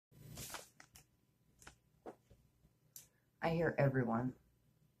I hear everyone.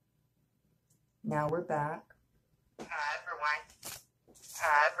 Now we're back. Everyone.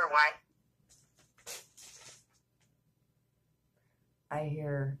 I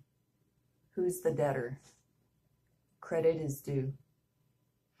hear, who's the debtor? Credit is due.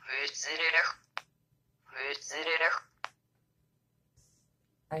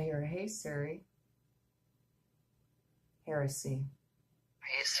 I hear, hey Siri. Heresy.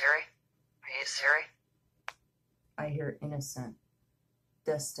 Hey Siri. Hey Siri. I hear innocent.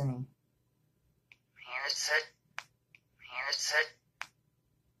 Destiny. Innocent.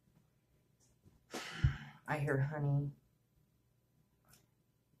 I hear honey.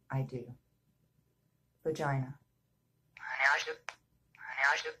 I do. Vagina.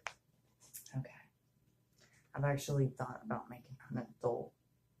 Okay. I've actually thought about making an adult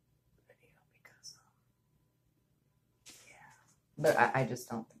video because, yeah. But I just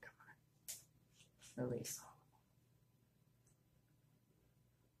don't think I'm going to release all of them.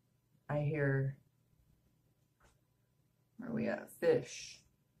 I hear, where are we at? Fish.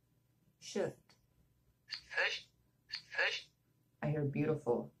 Shift. Fish. I hear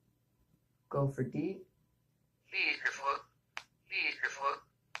beautiful. Go for deep.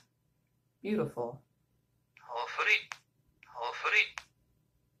 Beautiful. Hopefully.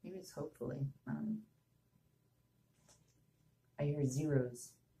 Maybe it's hopefully. I hear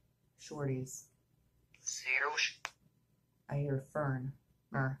zeros. Shorties. Zeros. I hear fern.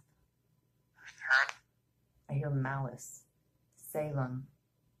 Mirth. I hear malice. Salem.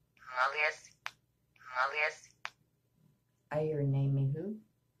 Malice. I hear name me who.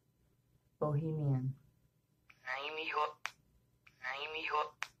 Bohemian. Name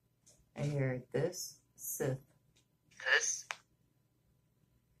who. I hear this. Sith. This.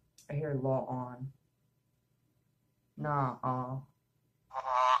 I hear law on. Nah, On.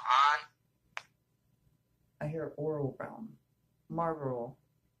 I hear oral realm. Marvel.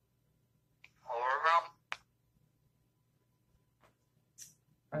 Overwhelm.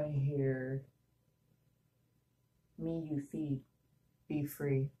 I hear me you feed. Be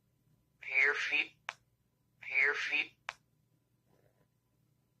free. Bare feet.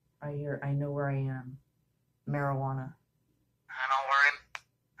 I hear I know where I am. Marijuana. I know where I'm.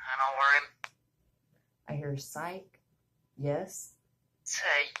 I hear psych. Yes.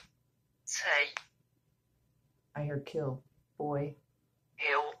 Say. I hear kill. Boy.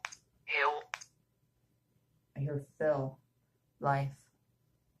 Hill. I hear fell. Life.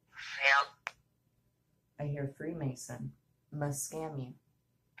 Fell. I hear Freemason. Must scam you.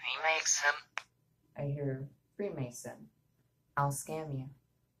 He makes him. I hear Freemason. I'll scam you.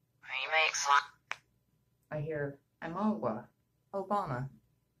 He makes one. I hear I'm Obama.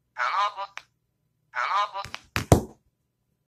 I'm